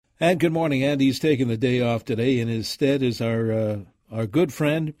And good morning. Andy's taking the day off today. In his stead is our good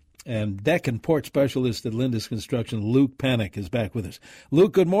friend and deck and port specialist at Lindus Construction, Luke Panek, is back with us.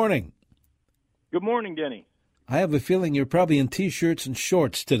 Luke, good morning. Good morning, Denny. I have a feeling you're probably in T-shirts and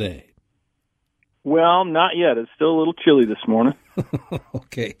shorts today. Well, not yet. It's still a little chilly this morning.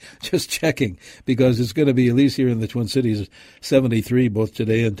 Okay, just checking, because it's going to be, at least here in the Twin Cities, 73 both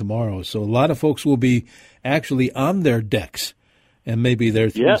today and tomorrow. So a lot of folks will be actually on their decks and maybe their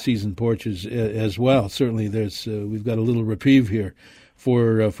three-season porches as well. Certainly we've got a little reprieve here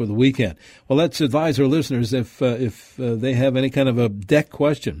for the weekend. Well, let's advise our listeners if they have any kind of a deck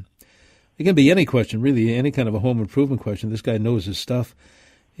question. It can be any question, really, any kind of a home improvement question. This guy knows his stuff.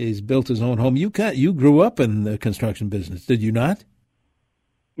 He's built his own home. You grew up in the construction business, did you not?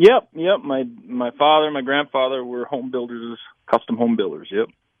 Yep. My father, my grandfather were home builders, custom home builders. Yep.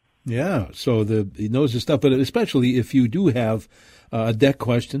 Yeah, so he knows his stuff. But especially if you do have a deck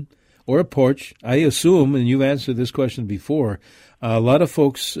question or a porch, I assume, and you've answered this question before, a lot of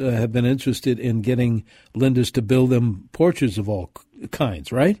folks have been interested in getting Lindus to build them porches of all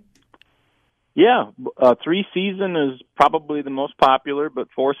kinds, right? Yeah, 3-season is probably the most popular, but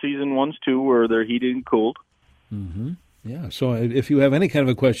 4-season ones too, where they're heated and cooled. Mm-hmm. Yeah, so if you have any kind of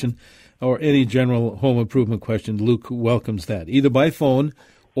a question or any general home improvement question, Luke welcomes that, either by phone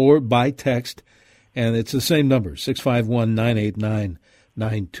or by text, and it's the same number,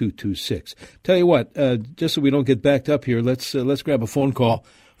 651-989-9226. Tell you what, just so we don't get backed up here, let's grab a phone call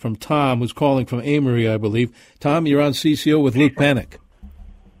from Tom, who's calling from Amory, I believe. Tom, you're on CCO with Luke Panek.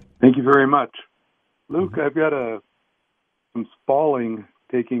 Thank you very much. Luke, I've got some spalling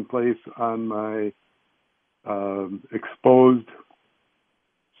taking place on my exposed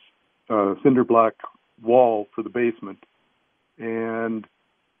cinder block wall for the basement. And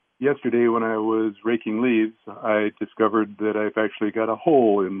yesterday when I was raking leaves, I discovered that I've actually got a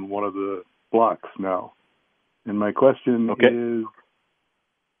hole in one of the blocks now. And my question is,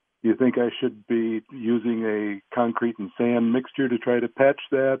 do you think I should be using a concrete and sand mixture to try to patch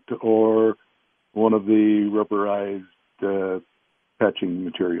that, or one of the rubberized patching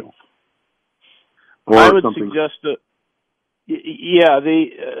materials? Or I would something? suggest that, any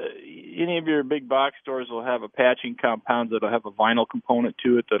of your big box stores will have a patching compound that'll have a vinyl component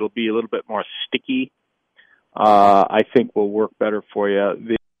to it that'll be a little bit more sticky. I think will work better for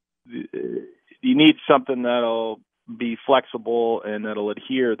you. You need something that'll be flexible and that'll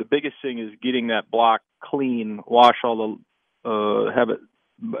adhere. The biggest thing is getting that block clean. Wash all the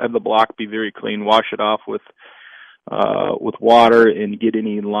have the block be very clean. Wash it off with water and get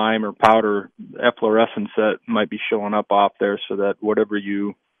any lime or powder efflorescence that might be showing up off there, so that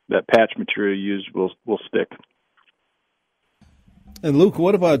that patch material you use will stick. And Luke,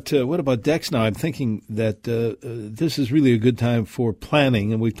 what about decks now? I'm thinking that this is really a good time for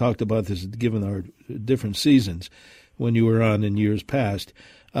planning, and we've talked about this given our different seasons when you were on in years past.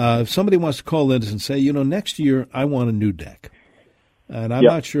 If somebody wants to call in and say, next year I want a new deck, and I'm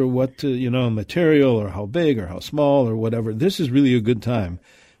not sure what material or how big or how small or whatever, this is really a good time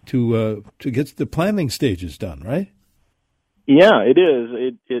to get the planning stages done, right? Yeah, it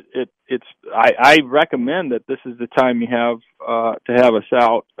is. It's. I recommend that this is the time you have to have us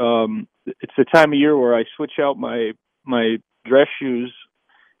out. It's the time of year where I switch out my dress shoes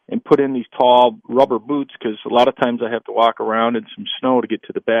and put in these tall rubber boots, because a lot of times I have to walk around in some snow to get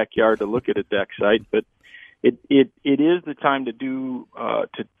to the backyard to look at a deck site. But it is the time to do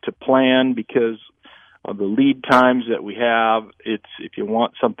to plan, because of the lead times that we have. If you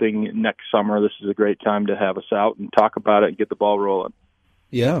want something next summer, this is a great time to have us out and talk about it and get the ball rolling.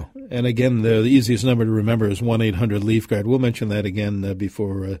 Yeah, and again, the easiest number to remember is 1-800-LEAF-GUARD. We'll mention that again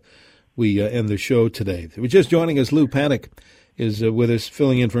before we end the show today. If you're just joining us, Luke Panek is with us,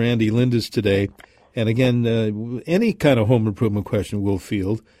 filling in for Andy Lindus today. And again, any kind of home improvement question we'll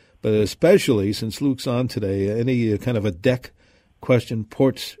field, but especially since Luke's on today, any kind of a deck question,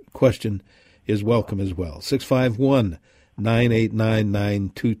 porch question is welcome as well.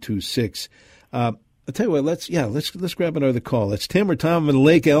 651-989-9226. I'll tell you what, let's grab another call. It's Tim or Tom in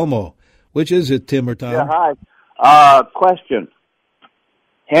Lake Elmo. Which is it, Tim or Tom? Yeah, hi. Question.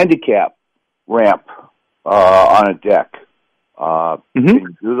 Handicap ramp on a deck. Can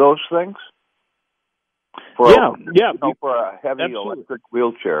you do those things? For a heavy electric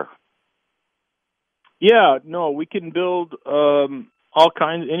wheelchair. Yeah, no, we can build all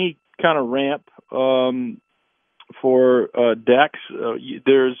kinds, any kind of ramp for decks.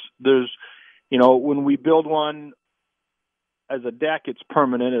 There's when we build one, as a deck, it's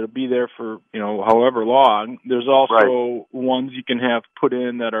permanent. It'll be there for, however long. There's also ones you can have put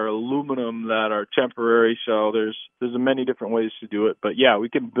in that are aluminum that are temporary. So there's many different ways to do it. But yeah, we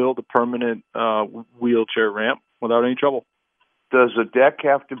can build a permanent wheelchair ramp without any trouble. Does the deck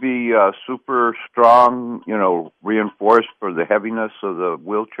have to be super strong, reinforced for the heaviness of the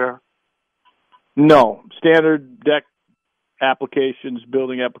wheelchair? No. Standard deck applications,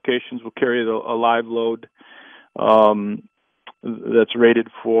 building applications will carry a live load that's rated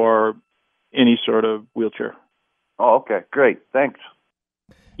for any sort of wheelchair. Oh, okay. Great. Thanks.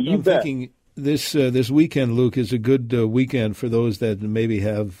 I'm thinking this weekend, Luke, is a good weekend for those that maybe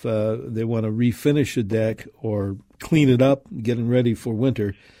have they want to refinish a deck or clean it up, getting ready for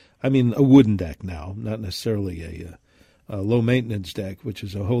winter. I mean, a wooden deck now, not necessarily a low-maintenance deck, which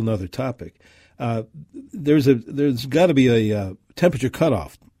is a whole other topic. There's got to be a temperature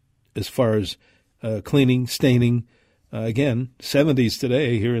cutoff as far as cleaning, staining. Again, 70s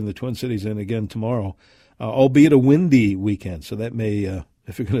today here in the Twin Cities, and again tomorrow, albeit a windy weekend, so that may,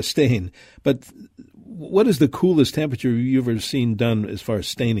 if you're going to stain. But what is the coolest temperature you've ever seen done as far as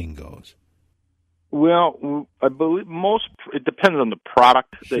staining goes? Well, I believe it depends on the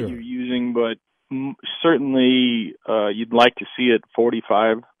product that you're using, but certainly you'd like to see it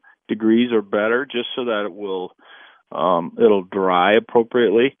 45 degrees or better, just so that it'll dry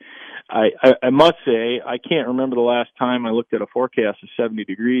appropriately. I must say, I can't remember the last time I looked at a forecast of 70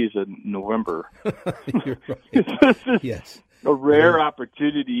 degrees in November. You're right. Yes. A rare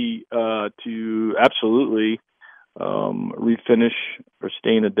opportunity to absolutely refinish or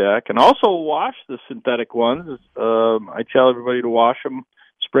stain a deck, and also wash the synthetic ones. I tell everybody to wash them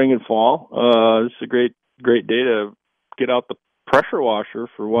spring and fall. This is a great day to get out the pressure washer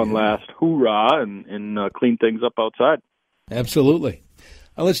for one last hoorah and clean things up outside. Absolutely.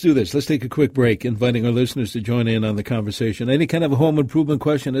 Let's do this. Let's take a quick break, inviting our listeners to join in on the conversation. Any kind of a home improvement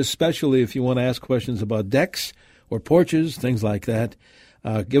question, especially if you want to ask questions about decks or porches, things like that,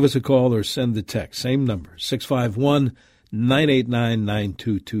 give us a call or send the text. Same number,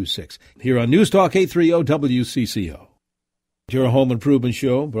 651-989-9226. Here on News Talk 830 WCCO. Your home improvement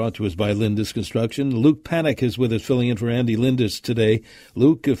show brought to us by Lindus Construction. Luke Panek is with us, filling in for Andy Lindus today.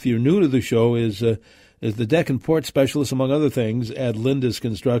 Luke, if you're new to the show, is the deck and port specialist, among other things, at Lindus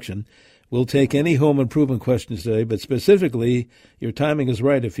Construction. We'll take any home improvement questions today, but specifically, your timing is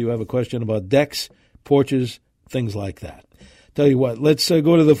right if you have a question about decks, porches, things like that. Tell you what, let's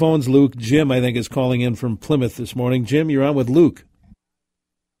go to the phones, Luke. Jim, I think, is calling in from Plymouth this morning. Jim, you're on with Luke.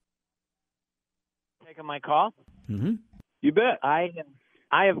 Taking my call? Mm-hmm. You bet. I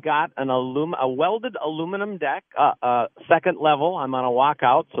have got a welded aluminum deck, second level. I'm on a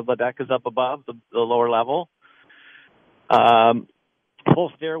walkout, so the deck is up above the lower level. Full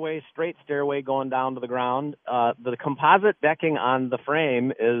stairway, straight stairway going down to the ground. The composite decking on the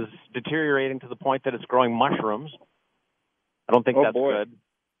frame is deteriorating to the point that it's growing mushrooms. I don't think that's good.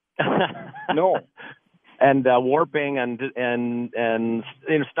 No. And warping and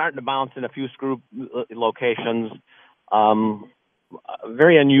starting to bounce in a few screw locations.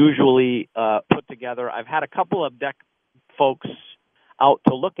 Very unusually put together. I've had a couple of deck folks out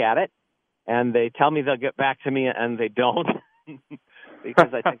to look at it, and they tell me they'll get back to me, and they don't,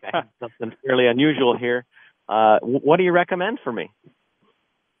 because I think I have something fairly unusual here. What do you recommend for me?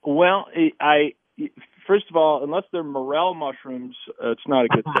 Well, first of all, unless they're morel mushrooms, it's not a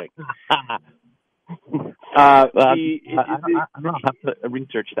good thing. I'll have to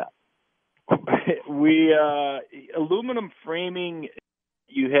research that. Aluminum framing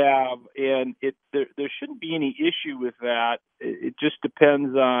you have, and there shouldn't be any issue with that. It just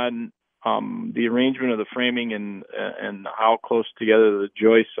depends on the arrangement of the framing and how close together the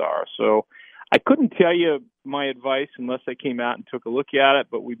joists are. So I couldn't tell you my advice unless I came out and took a look at it,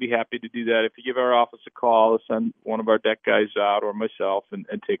 but we'd be happy to do that. If you give our office a call, send one of our deck guys out or myself and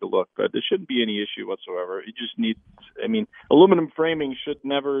take a look. But there shouldn't be any issue whatsoever. It just needs, aluminum framing should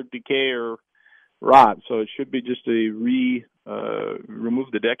never decay or rot, so it should be just remove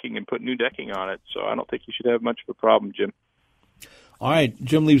the decking and put new decking on it. So I don't think you should have much of a problem, Jim. All right,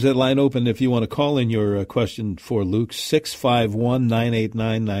 Jim leaves that line open if you want to call in your question for Luke,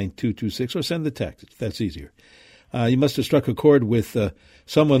 651-989-9226, or send the text. That's easier. You must have struck a chord with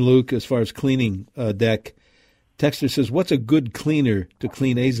someone, Luke, as far as cleaning a deck. Texter says, what's a good cleaner to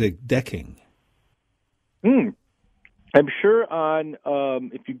clean AZEK decking? I'm sure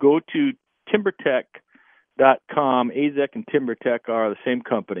if you go to TimberTech.com, AZEK and TimberTech are the same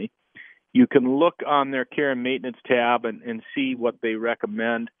company. You can look on their care and maintenance tab and see what they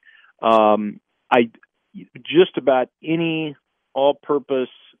recommend. Just about any all-purpose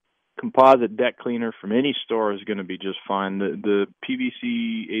composite deck cleaner from any store is going to be just fine. The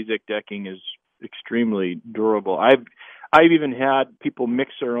PVC AZEK decking is extremely durable. I've even had people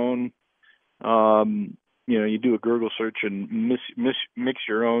mix their own. You do a Gurgle search and mix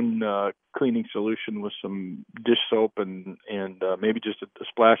your own cleaning solution with some dish soap and maybe just a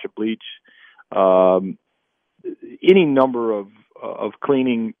splash of bleach. Any number of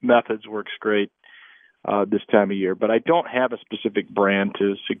cleaning methods works great this time of year, but I don't have a specific brand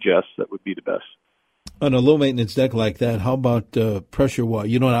to suggest that would be the best. On a low-maintenance deck like that, how about pressure wash?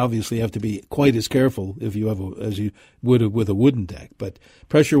 You don't obviously have to be quite as careful if you have as you would with a wooden deck, but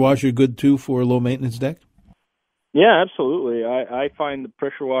pressure washer good too for a low-maintenance deck? Yeah, absolutely. I find the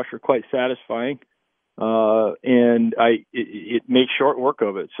pressure washer quite satisfying, and it makes short work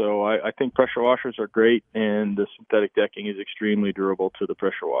of it. So I think pressure washers are great, and the synthetic decking is extremely durable to the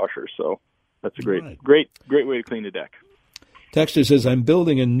pressure washer. So that's a great way to clean the deck. Texter says, I'm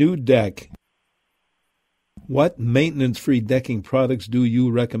building a new deck. What maintenance-free decking products do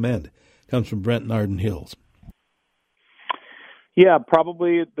you recommend? Comes from Brent in Arden Hills. Yeah,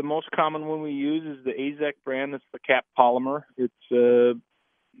 probably the most common one we use is the AZEK brand. That's the cap polymer. It's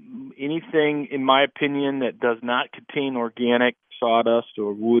anything, in my opinion, that does not contain organic sawdust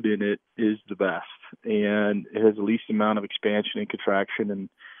or wood in it is the best, and it has the least amount of expansion and contraction, and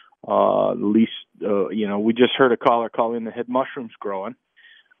we just heard a caller call in that had mushrooms growing.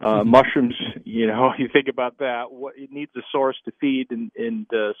 Mushrooms, you think about that. It needs a source to feed, and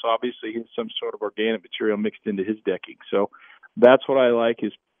so obviously there's some sort of organic material mixed into his decking. So that's what I like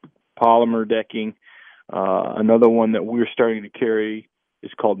is polymer decking. Another one that we're starting to carry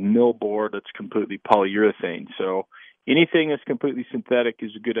is called millboard. That's completely polyurethane. So anything that's completely synthetic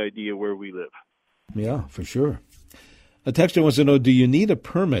is a good idea where we live. Yeah, for sure. A texter wants to know, do you need a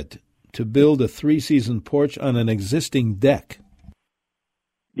permit to build a 3-season porch on an existing deck?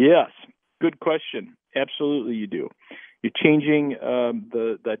 Yes, good question. Absolutely you do. You're changing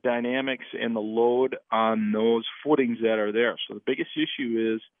the dynamics and the load on those footings that are there. So the biggest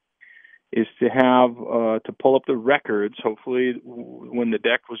issue is to have to pull up the records. Hopefully when the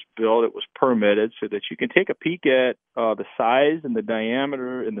deck was built, it was permitted so that you can take a peek at the size and the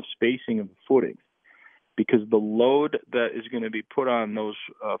diameter and the spacing of the footings, because the load that is going to be put on those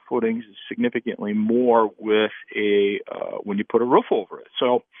footings is significantly more with when you put a roof over it.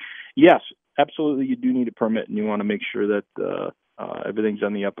 So, yes, absolutely, you do need a permit, and you want to make sure that everything's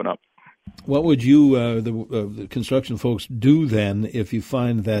on the up and up. What would you, the construction folks, do then if you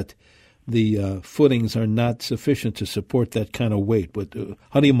find that the footings are not sufficient to support that kind of weight?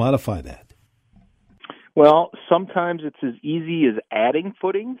 How do you modify that? Well, sometimes it's as easy as adding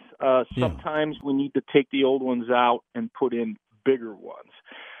footings. Sometimes we need to take the old ones out and put in bigger ones.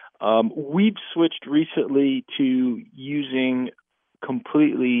 We've switched recently to using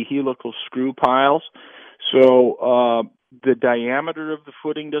completely helical screw piles. So the diameter of the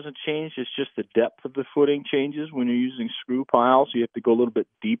footing doesn't change. It's just the depth of the footing changes when you're using screw piles. You have to go a little bit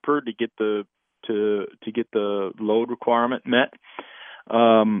deeper to get the load requirement met.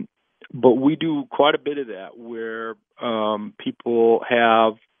 But we do quite a bit of that where people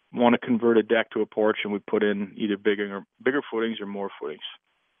want to convert a deck to a porch, and we put in either bigger footings or more footings.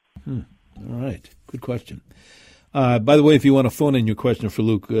 All right. Good question. By the way, if you want to phone in your question for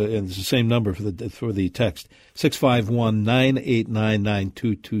Luke, and it's the same number for the text,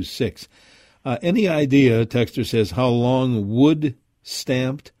 651-989-9226. Any idea, texter says, how long wood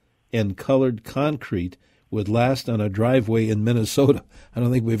stamped and colored concrete would last on a driveway in Minnesota? I don't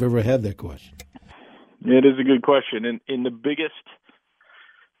think we've ever had that question. It is a good question, and the biggest,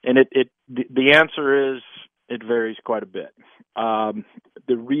 and the answer is it varies quite a bit.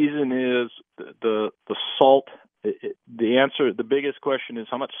 The reason is the salt. The biggest question is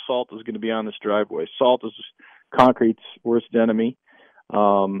how much salt is going to be on this driveway. Salt is concrete's worst enemy,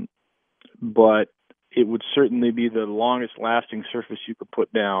 but it would certainly be the longest lasting surface you could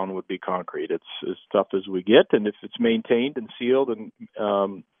put down would be concrete. It's as tough as we get, and if it's maintained and sealed, and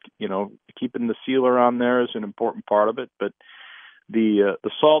keeping the sealer on there is an important part of it. But the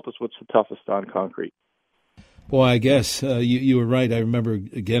salt is what's the toughest on concrete. Well, I guess you were right. I remember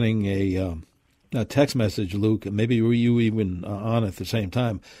getting a text message, Luke, maybe you were even on at the same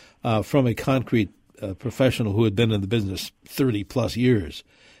time, from a concrete professional who had been in the business 30-plus years,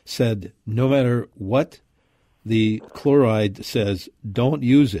 said no matter what the chloride says, don't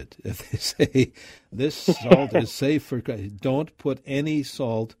use it. If they say this salt is safe for, don't put any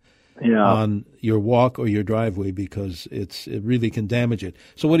salt on your walk or your driveway because it really can damage it.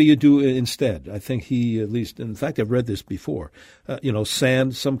 So what do you do instead? I think he, at least, in fact, I've read this before,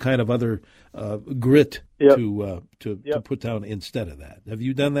 sand, some kind of other grit to put down instead of that. Have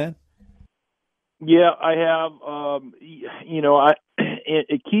you done that? Yeah, I have.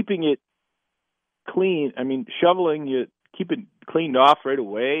 Keeping it clean. I mean, shoveling it, keep it cleaned off right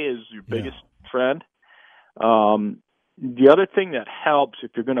away is your biggest friend. The other thing that helps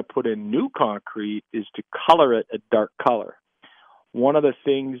if you're going to put in new concrete is to color it a dark color. One of the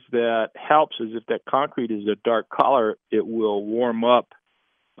things that helps is if that concrete is a dark color, it will warm up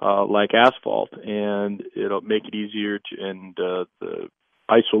like asphalt, and it'll make it easier and the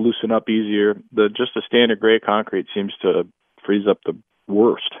ice will loosen up easier. Just the standard gray concrete seems to freeze up the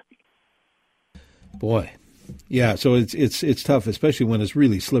worst. Boy. Yeah, so it's tough, especially when it's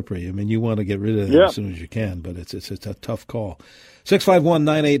really slippery. I mean, you want to get rid of it as soon as you can, but it's a tough call.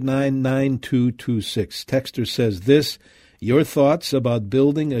 651-989-9226. Texter says this: your thoughts about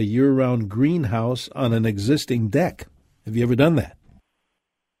building a year-round greenhouse on an existing deck. Have you ever done that?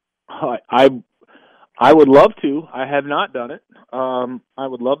 I would love to. I have not done it. I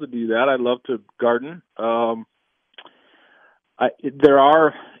would love to do that. I'd love to garden.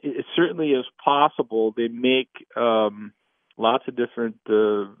 It certainly is possible. They make lots of different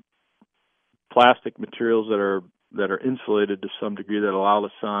plastic materials that are insulated to some degree that allow the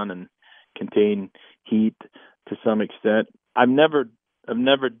sun and contain heat to some extent. I've never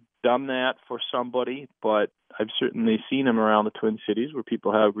done that for somebody, but I've certainly seen them around the Twin Cities where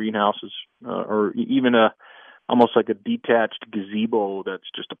people have greenhouses or even almost like a detached gazebo that's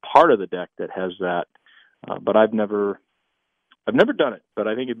just a part of the deck that has that. But I've never done it, but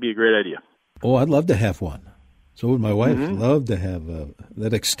I think it'd be a great idea. Oh, I'd love to have one. So would my wife. Love to have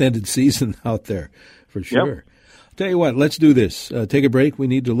that extended season out there, for sure. Yep. Tell you what, let's do this. Take a break. We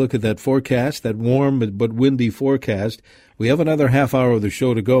need to look at that forecast, that warm but windy forecast. We have another half hour of the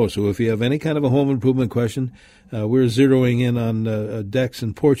show to go, so if you have any kind of a home improvement question, we're zeroing in on decks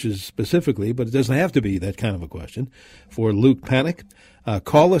and porches specifically, but it doesn't have to be that kind of a question. For Luke Panek,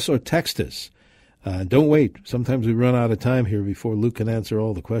 call us or text us. Don't wait. Sometimes we run out of time here before Luke can answer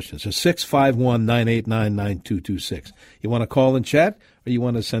all the questions. So 651-989-9226. You want to call and chat, or you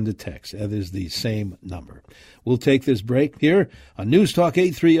want to send a text? That is the same number. We'll take this break here on News Talk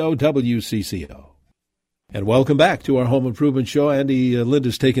 830 WCCO. And welcome back to our Home Improvement Show. Andy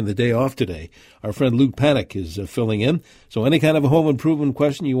Lindus taking the day off today. Our friend Luke Panek is filling in. So any kind of a home improvement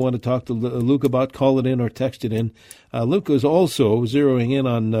question you want to talk to Luke about, call it in or text it in. Luke is also zeroing in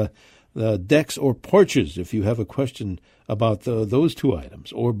on decks or porches if you have a question about those two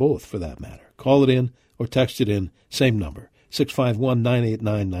items, or both for that matter. Call it in or text it in, same number,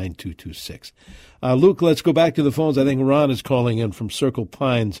 651-989-9226. Luke, let's go back to the phones. I think Ron is calling in from Circle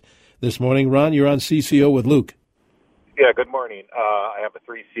Pines this morning. Ron, you're on CCO with Luke. Yeah, good morning. I have a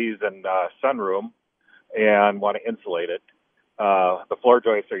 3-season sunroom and want to insulate it. The floor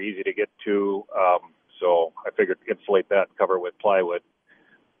joists are easy to get to, so I figured insulate that and cover it with plywood.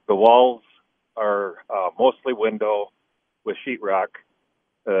 The walls are mostly window with sheetrock.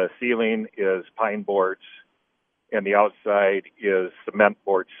 The ceiling is pine boards, and the outside is cement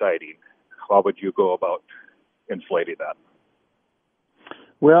board siding. How would you go about insulating that?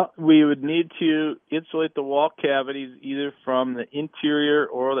 Well, we would need to insulate the wall cavities either from the interior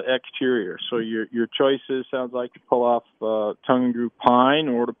or the exterior. So your choices sounds like to pull off tongue and groove pine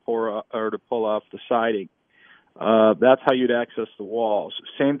or to pull off the siding. That's how you'd access the walls.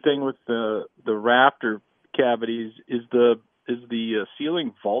 Same thing with the rafter cavities. Is the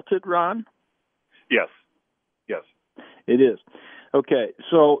ceiling vaulted, Ron? Yes. It is. Okay,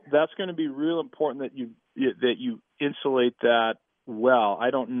 so that's going to be real important that you insulate that well. I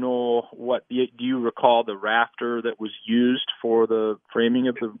don't know do you recall the rafter that was used for the framing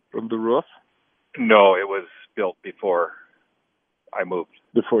of the roof? No, it was built before I moved.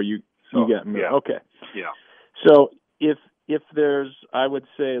 Before you got moved. Yeah. Okay. Yeah. So if there's, I would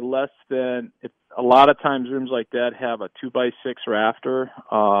say less than, a lot of times rooms like that have a 2x6 rafter.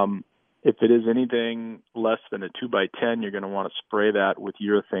 If it is anything less than a 2x10, you're going to want to spray that with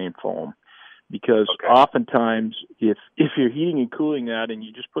urethane foam, because oftentimes if you're heating and cooling that and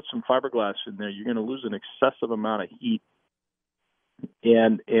you just put some fiberglass in there, you're going to lose an excessive amount of heat,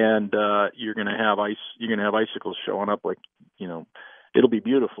 and you're going to have icicles showing up. Like, it'll be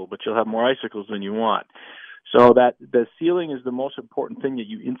beautiful, but you'll have more icicles than you want. So that the ceiling is the most important thing that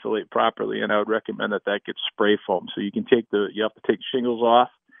you insulate properly, and I would recommend that gets spray foam. So you have to take shingles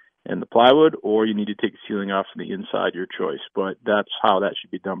off and the plywood, or you need to take the ceiling off from the inside, your choice. But that's how that should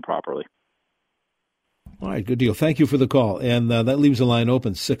be done properly. All right, good deal. Thank you for the call. And that leaves the line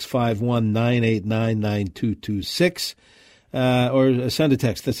open, 651-989-9226. Or send a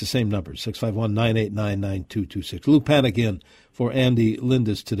text. That's the same number, 651-989-9226. Luke Panek again for Andy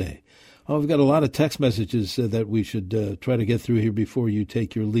Lindus today. Oh, we've got a lot of text messages that we should try to get through here before you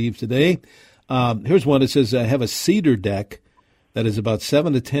take your leave today. Here's one. It says, I have a cedar deck that is about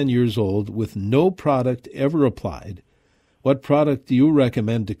 7 to 10 years old with no product ever applied. What product do you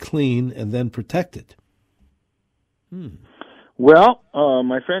recommend to clean and then protect it? Well,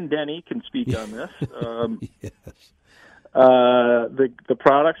 my friend Denny can speak on this. Yes. The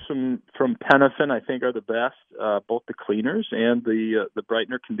products from Penafin, I think, are the best. Both the cleaners and the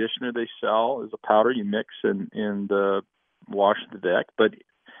brightener conditioner they sell is a powder you mix and wash the deck. But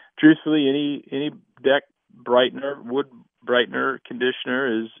truthfully, any deck brightener, wood brightener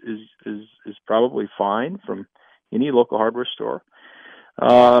conditioner is probably fine from any local hardware store.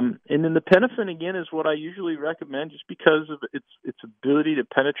 And then the Penafin again is what I usually recommend, just because of its ability to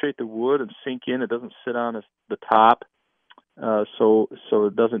penetrate the wood and sink in. It doesn't sit on the top. So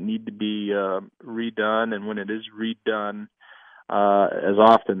it doesn't need to be redone, and when it is redone, as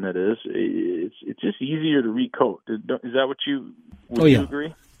often that is, it's just easier to recoat. Is that what you you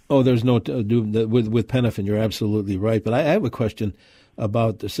agree? Oh, there's no with Penafin. You're absolutely right. But I have a question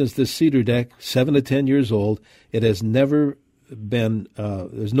about, since this cedar deck, 7 to 10 years old, it has never been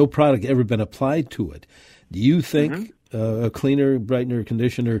there's no product ever been applied to it. Do you think a cleaner, brightener,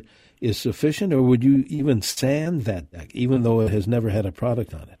 conditioner is sufficient, or would you even sand that deck, even though it has never had a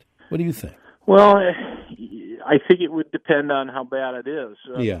product on it? What do you think? Well, I think it would depend on how bad it is.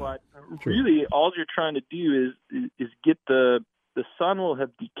 But really, all you're trying to do is get the sun will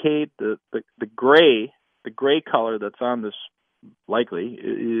have decayed the gray color that's on this, likely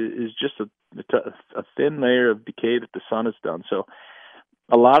is just a thin layer of decay that the sun has done. So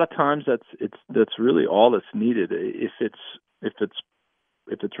a lot of times that's really all that's needed. If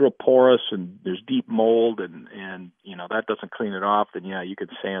it's real porous and there's deep mold and that doesn't clean it off, then you can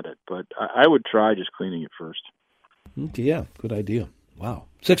sand it. But I would try just cleaning it first. Okay, yeah, good idea. Wow.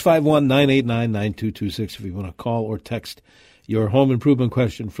 651-989-9226 if you want to call or text your home improvement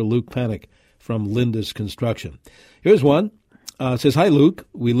question for Luke Panek from Lindus Construction. Here's one. It says, hi, Luke.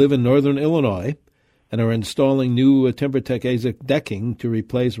 We live in northern Illinois and are installing new TimberTech AZEK decking to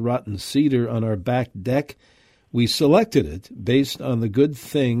replace rotten cedar on our back deck. We selected it based on the good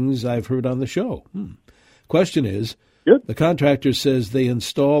things I've heard on the show. Question is, the contractor says they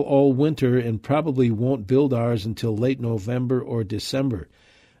install all winter and probably won't build ours until late November or December.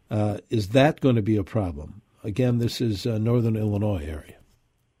 Is that going to be a problem? Again, this is northern Illinois area.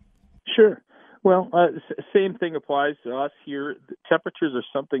 Sure. Well, same thing applies to us here. The temperatures are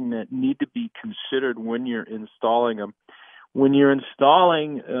something that need to be considered when you're installing them. When you're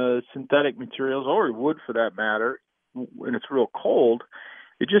installing synthetic materials, or wood for that matter, when it's real cold,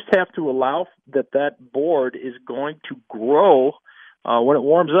 you just have to allow that board is going to grow when it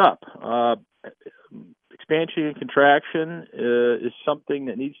warms up. Expansion and contraction is something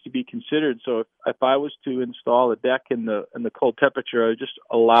that needs to be considered. So if I was to install a deck in the cold temperature, I would just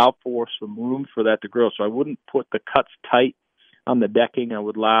allow for some room for that to grow. So I wouldn't put the cuts tight on the decking. I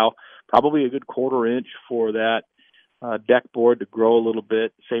would allow probably a good 1/4 inch for that deck board to grow a little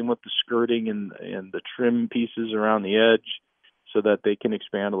bit. Same with the skirting and the trim pieces around the edge, so that they can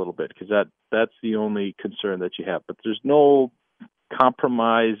expand a little bit, because that's the only concern that you have. But there's no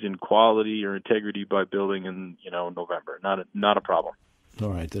compromise in quality or integrity by building in November. Not a problem. All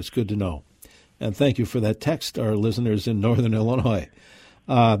right, that's good to know. And thank you for that text, our listeners in northern Illinois.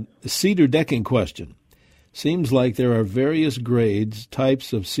 The cedar decking question. Seems like there are various grades,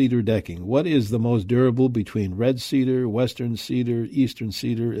 types of cedar decking. What is the most durable between red cedar, western cedar, eastern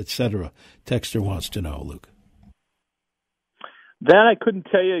cedar, etc.? Texter wants to know, Luke. That I couldn't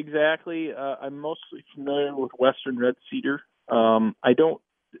tell you exactly. I'm mostly familiar with western red cedar. I don't,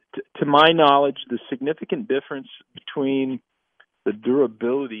 to my knowledge, the significant difference between the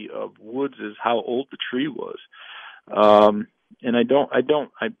durability of woods is how old the tree was. And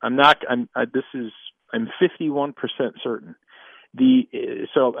I'm 51% certain.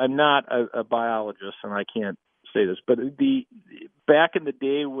 So I'm not a biologist, and I can't say this, but back in the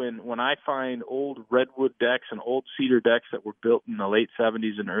day when I find old redwood decks and old cedar decks that were built in the late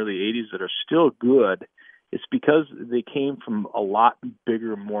 70s and early 80s that are still good, it's because they came from a lot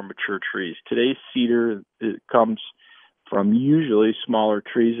bigger, more mature trees. Today's cedar, it comes from usually smaller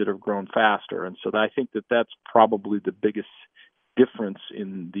trees that have grown faster, and so I think that's probably the biggest difference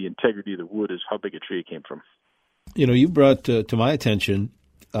in the integrity of the wood, is how big a tree it came from. You brought to my attention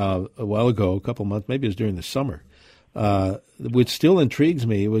a while ago, a couple months, maybe it was during the summer, which still intrigues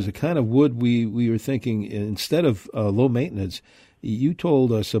me. It was a kind of wood we were thinking, instead of low maintenance, you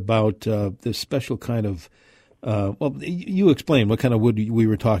told us about this special kind of, you explained what kind of wood we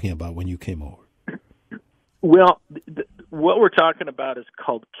were talking about when you came over. Well, what we're talking about is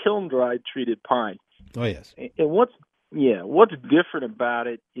called kiln-dried treated pine. Oh, yes. And what's different about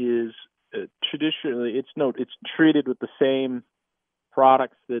it is traditionally it's treated with the same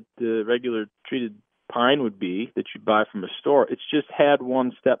products that the regular treated pine would be that you buy from a store. It's just had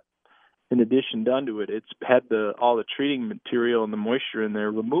one step in addition done to it. It's had all the treating material and the moisture in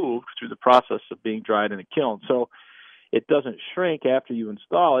there removed through the process of being dried in a kiln. So it doesn't shrink after you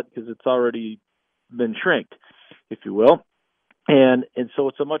install it because it's already been shrinked, if you will. And so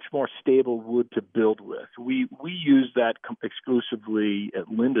it's a much more stable wood to build with. We use that exclusively at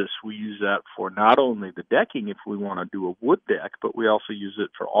Lindus. We use that for not only the decking if we want to do a wood deck, but we also use it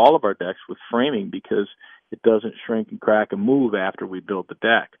for all of our decks with framing because it doesn't shrink and crack and move after we build the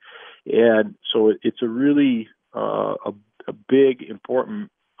deck. And so it's a really a big,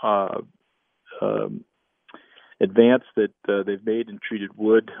 important advance that they've made in treated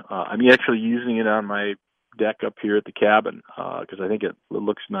wood. I'm actually using it on my deck up here at the cabin because I think it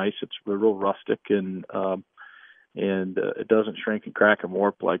looks nice. It's real rustic and it doesn't shrink and crack and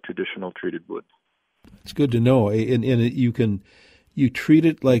warp like traditional treated wood. It's good to know, and you treat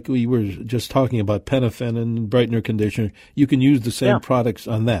it like we were just talking about Penefen and brightener conditioner. You can use the same products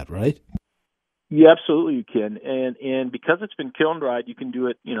on that, right? Yeah, absolutely you can, and because it's been kiln dried, you can do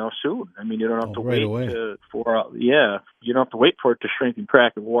it, soon. I mean, you don't have to right wait away. you don't have to wait for it to shrink and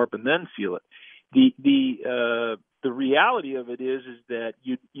crack and warp and then seal it. The reality of it is that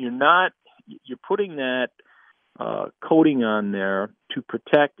you're putting that coating on there to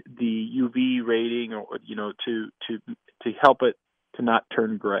protect the UV rating or to help it to not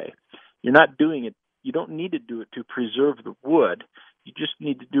turn gray. You're not doing it. You don't need to do it to preserve the wood. You just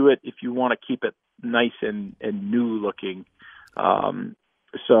need to do it if you want to keep it nice and new looking.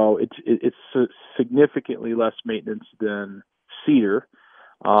 So it's significantly less maintenance than cedar.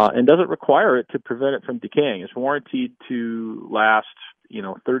 And doesn't require it to prevent it from decaying. It's warranted to last,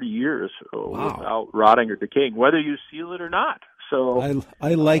 30 years without rotting or decaying, whether you seal it or not. So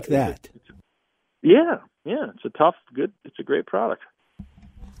I like that. It's it's a great product.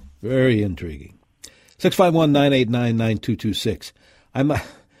 Very intriguing. 651-989-9226. I'm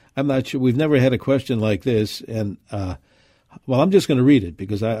not sure. We've never had a question like this, and I'm just going to read it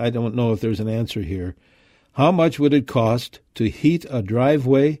because I don't know if there's an answer here. How much would it cost to heat a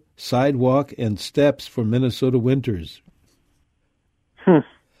driveway, sidewalk, and steps for Minnesota winters?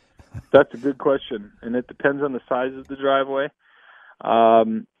 That's a good question, and it depends on the size of the driveway.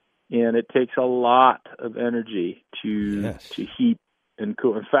 And it takes a lot of energy to heat and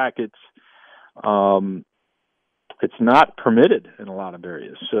cool. In fact, it's not permitted in a lot of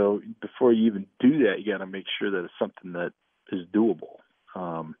areas. So before you even do that, you got to make sure that it's something that is doable.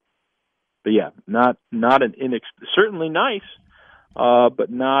 But yeah, not an certainly nice, but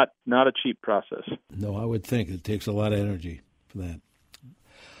not a cheap process. No, I would think it takes a lot of energy for that.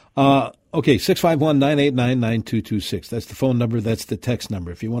 Okay, 651-989-9226. That's the phone number. That's the text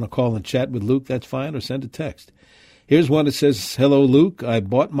number. If you want to call and chat with Luke, that's fine, or send a text. Here's one that says, "Hello, Luke. I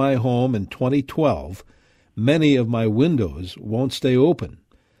bought my home in 2012. Many of my windows won't stay open.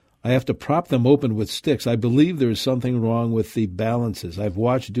 I have to prop them open with sticks. I believe there is something wrong with the balances. I've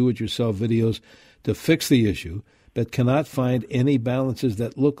watched do-it-yourself videos to fix the issue, but cannot find any balances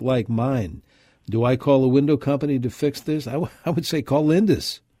that look like mine. Do I call a window company to fix this? I would say call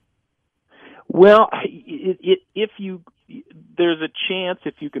Lindus." Well, there's a chance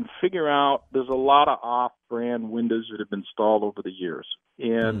if you can figure out, there's a lot of off-brand windows that have been installed over the years.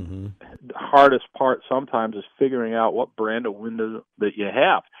 And the hardest part sometimes is figuring out what brand of window that you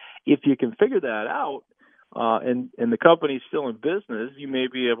have. If you can figure that out, and the company's still in business, you may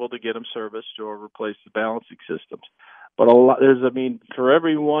be able to get them serviced or replace the balancing systems. But for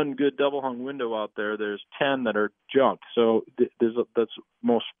every one good double hung window out there, there's 10 that are junk. So that's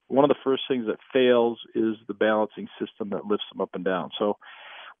one of the first things that fails is the balancing system that lifts them up and down. So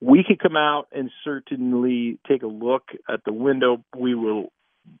we could come out and certainly take a look at the window. We will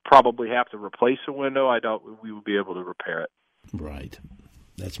probably have to replace a window. I doubt we will be able to repair it. Right.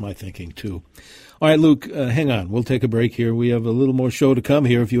 That's my thinking, too. All right, Luke, hang on. We'll take a break here. We have a little more show to come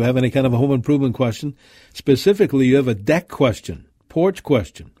here. If you have any kind of a home improvement question, specifically you have a deck question, porch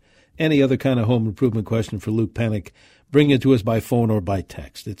question, any other kind of home improvement question for Luke Panek, bring it to us by phone or by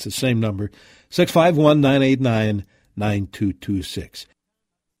text. It's the same number, 651-989-9226.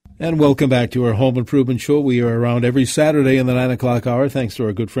 And welcome back to our Home Improvement Show. We are around every Saturday in the 9 o'clock hour, thanks to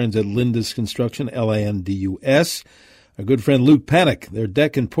our good friends at Lindus Construction, Landus. Our good friend Luke Panek, their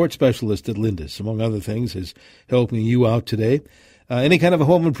deck and porch specialist at Lindus, among other things, is helping you out today. Any kind of a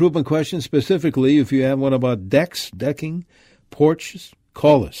home improvement question, specifically if you have one about decks, decking, porches,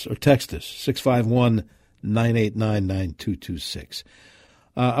 call us or text us, 651-989-9226.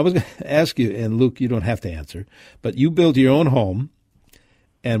 I was going to ask you, and Luke, you don't have to answer, but you built your own home,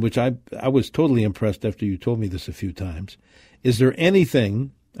 and which I was totally impressed after you told me this a few times. Is there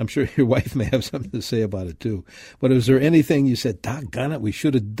anything, I'm sure your wife may have something to say about it too, but is there anything you said, doggone it, we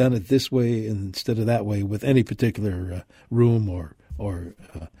should have done it this way instead of that way with any particular room or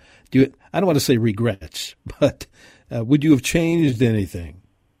do you, I don't want to say regrets, but would you have changed anything?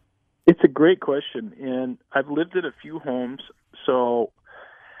 It's a great question, and I've lived in a few homes, so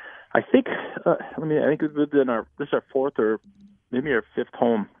I think I think we've lived in this is our fourth or maybe our fifth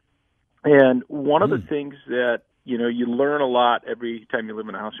home, and one of the things that you learn a lot every time you live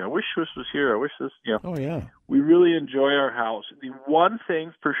in a house. I wish this was here. I wish this. Oh yeah. We really enjoy our house. The one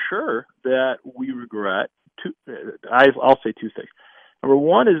thing for sure that we regret. I'll say two things. Number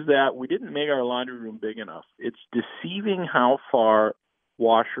one is that we didn't make our laundry room big enough. It's deceiving how far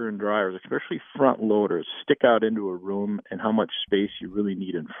washer and dryers, especially front loaders, stick out into a room and how much space you really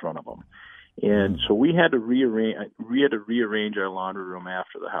need in front of them. And so we had to rearrange our laundry room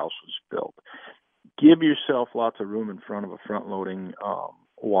after the house was built. Give yourself lots of room in front of a front-loading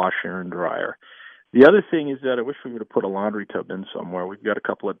washer and dryer. The other thing is that I wish we would have put a laundry tub in somewhere. We've got a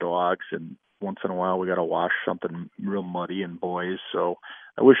couple of dogs, and once in a while we got to wash something real muddy and boys. So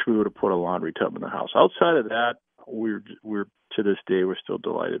I wish we would have put a laundry tub in the house. Outside of that, we're to this day we're still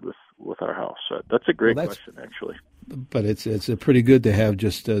delighted with our house. So that's a great question, actually. But it's pretty good to have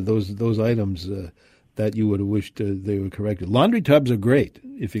just those items that you would have wished they were corrected. Laundry tubs are great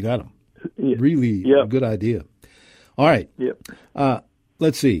if you got them. Really good idea. All right. Yep.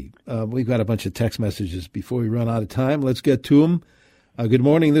 Let's see. We've got a bunch of text messages before we run out of time. Let's get to them. Good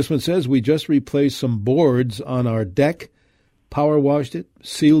morning. This one says, we just replaced some boards on our deck, power washed it,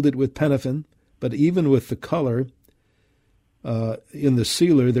 sealed it with paraffin, but even with the color in the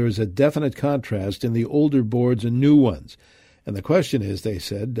sealer, there is a definite contrast in the older boards and new ones. And the question is, they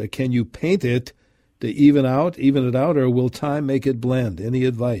said, can you paint it to even it out, or will time make it blend? Any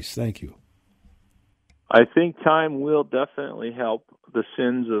advice? Thank you. I think time will definitely help the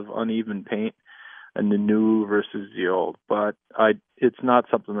sins of uneven paint and the new versus the old, but it's not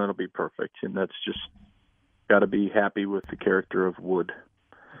something that'll be perfect, and that's just got to be happy with the character of wood.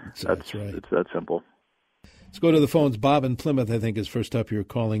 That's right. It's that simple. Let's go to the phones. Bob in Plymouth, I think, is first up here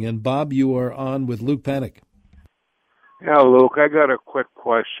calling in. Bob, you are on with Luke Panek. Yeah, Luke, I got a quick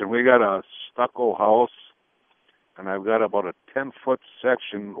question. We got a stucco house, and I've got about a 10-foot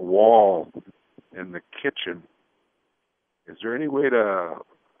section wall in the kitchen. Is there any way to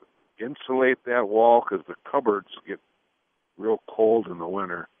insulate that wall? Because the cupboards get real cold in the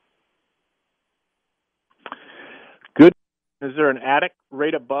winter. Good. Is there an attic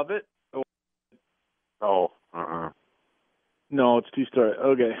right above it? Oh, No, it's two-story.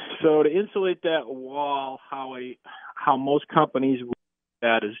 Okay, so to insulate that wall, how most companies would do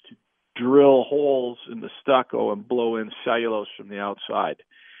that is to drill holes in the stucco and blow in cellulose from the outside,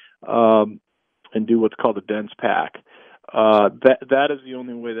 and do what's called a dense pack. That is the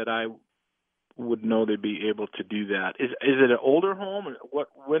only way that I would know they'd be able to do that. Is it an older home?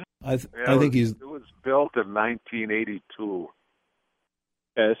 I think it was built in 1982.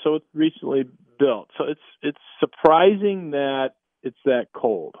 Okay, so it's recently built. So it's surprising that it's that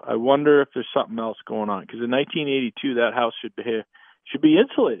cold. I wonder if there's something else going on, because in 1982 that house should be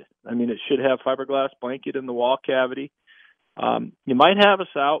insulated. I mean, it should have fiberglass blanket in the wall cavity. You might have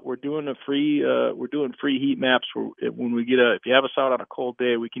us out. We're doing free heat maps. When we if you have us out on a cold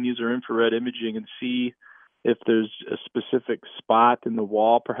day, we can use our infrared imaging and see if there's a specific spot in the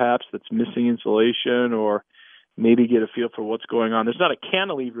wall perhaps that's missing insulation, or maybe get a feel for what's going on. There's not a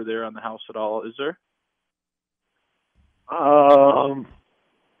cantilever there on the house at all, is there? Not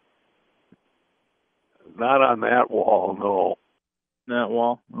on that wall, no. That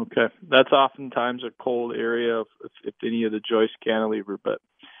wall? Okay. That's oftentimes a cold area if any of the joist cantilever, but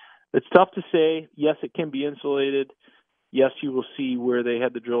it's tough to say. Yes, it can be insulated. Yes, you will see where they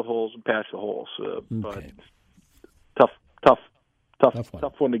had to drill holes and patch the holes. But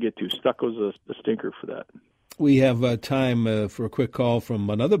tough one to get to. Stucco's a stinker for that. We have time for a quick call from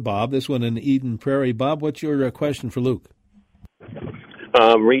another Bob, this one in Eden Prairie. Bob, what's your question for Luke?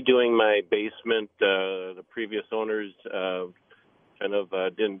 Redoing my basement. The previous owners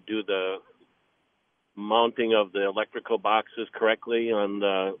didn't do the mounting of the electrical boxes correctly on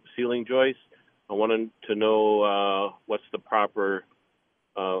the ceiling joists. I wanted to know what's the proper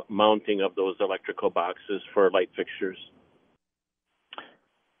mounting of those electrical boxes for light fixtures.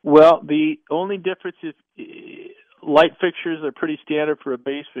 Well, the only difference is light fixtures are pretty standard for a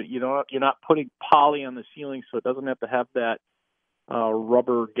basement. You're not putting poly on the ceiling, so it doesn't have to have that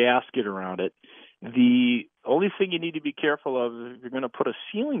rubber gasket around it. The only thing you need to be careful of is if you're going to put a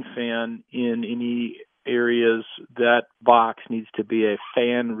ceiling fan in any areas, that box needs to be a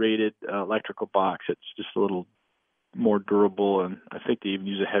fan-rated electrical box. It's just a little more durable, and I think they even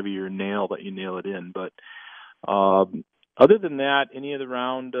use a heavier nail that you nail it in. But other than that, any of the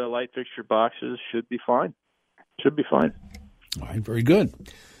round light fixture boxes should be fine. Should be fine. All right, very good.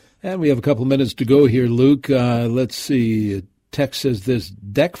 And we have a couple of minutes to go here, Luke. Let's see. Text says this: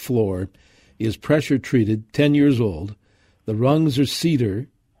 deck floor is pressure treated, 10 years old. The rungs are cedar,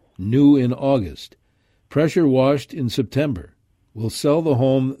 new in August. Pressure washed in September. Will sell the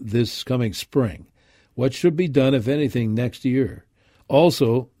home this coming spring. What should be done, if anything, next year?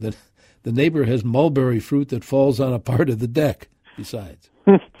 Also, the neighbor has mulberry fruit that falls on a part of the deck, besides.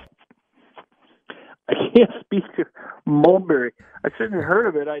 I can't speak to mulberry. I certainly heard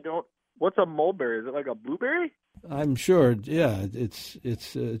of it. I don't. What's a mulberry? Is it like a blueberry? I'm sure. Yeah, it's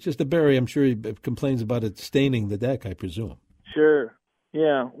just a berry. I'm sure he complains about it staining the deck, I presume. Sure.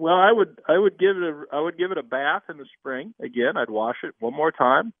 Yeah. Well, I would give it a bath in the spring. Again, I'd wash it one more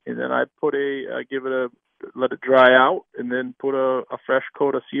time, and then I'd let it dry out, and then put a fresh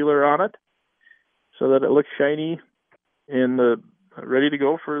coat of sealer on it, so that it looks shiny and ready to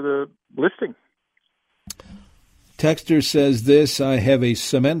go for the listing. Texter says this: I have a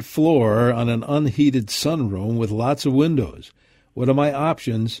cement floor on an unheated sunroom with lots of windows. What are my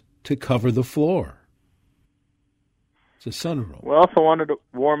options to cover the floor? It's a sunroom. Well, if I wanted to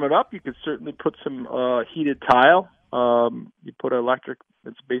warm it up, you could certainly put some heated tile. You put electric.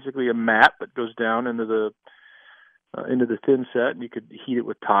 It's basically a mat that goes down into the thin set, and you could heat it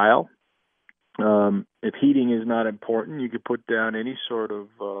with tile. If heating is not important, you could put down any sort of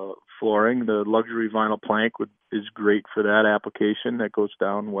flooring. The luxury vinyl plank is great for that application. That goes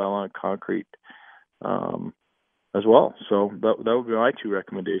down well on concrete as well. So that would be my two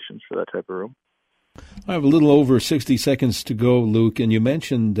recommendations for that type of room. I have a little over 60 seconds to go, Luke, and you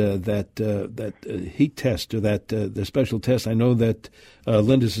mentioned that heat test, or the special test. I know that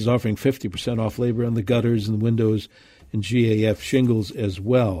Lindus is offering 50% off labor on the gutters and the windows and GAF shingles as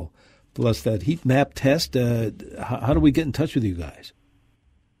well. Plus that heat map test. How do we get in touch with you guys?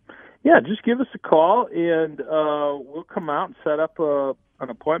 Yeah, just give us a call, and we'll come out and set up an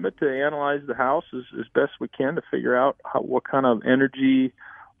appointment to analyze the house as best we can to figure out what kind of energy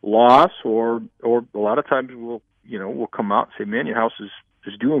loss, or a lot of times we'll come out and say, man, your house is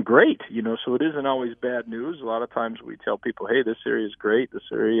doing great, so it isn't always bad news. A lot of times we tell people, hey, this area is great, this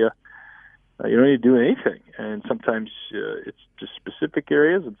area, you don't need to do anything. And sometimes it's just specific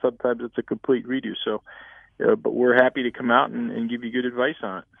areas, and sometimes it's a complete redo. So, but we're happy to come out and give you good advice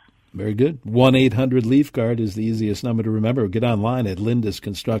on it. Very good. 1-800-LEAF-GUARD is the easiest number to remember. Get online at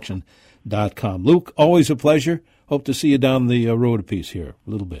lindusconstruction.com. Luke, always a pleasure. Hope to see you down the road a piece here a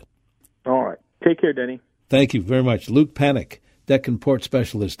little bit. All right. Take care, Denny. Thank you very much. Luke Panek, Deck and Port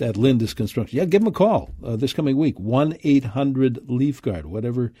Specialist at Lindus Construction. Yeah, give him a call this coming week. 1-800-LEAF-GUARD,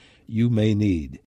 whatever you may need.